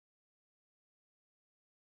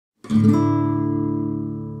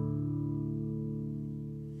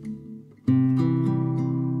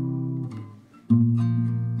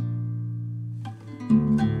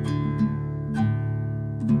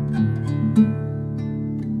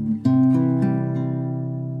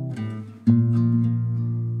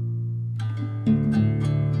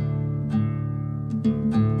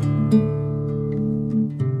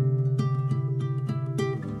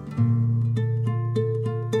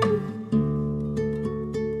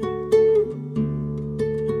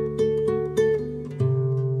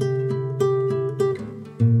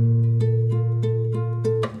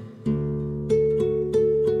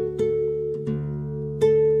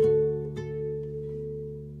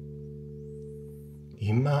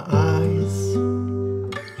In my eyes,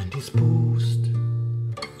 in this post,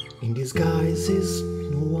 in disguises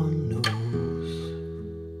no one knows,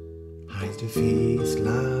 hides the face,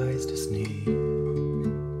 lies the snake,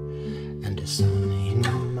 and the sun in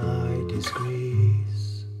my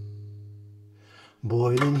disgrace.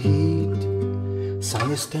 Boiling heat,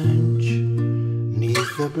 sunny stench,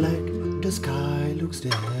 neath the black, the sky looks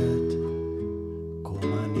dead. Call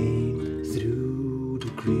my name through the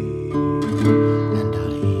grave, and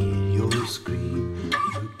I'll hear your scream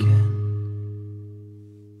again.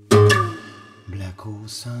 Black hole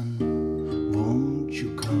sun, won't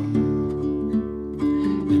you come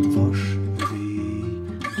and wash away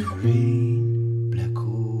the rain? Black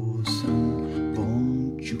hole sun,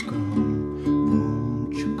 won't you come,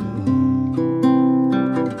 won't you come?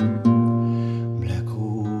 Black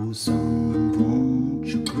hole sun, won't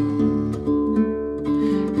you come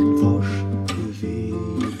and wash away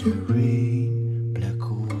the rain? Black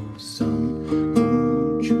hole sun,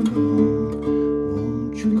 won't you come,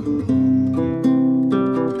 won't you come?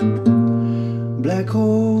 Black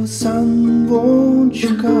hole sun, won't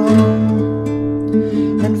you come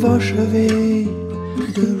and wash away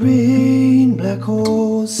the rain? Black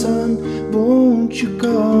hole sun, won't you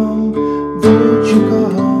come, won't you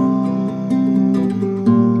come?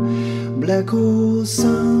 Black hole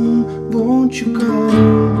sun, won't you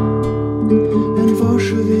come and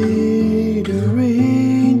wash away the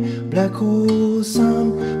rain? Black hole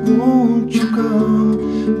sun, won't you come,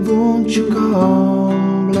 won't you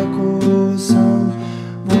come? Black hole sun,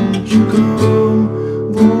 won't you come,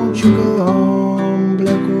 won't you come?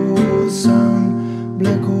 Black hole sun,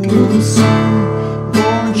 black hole sun.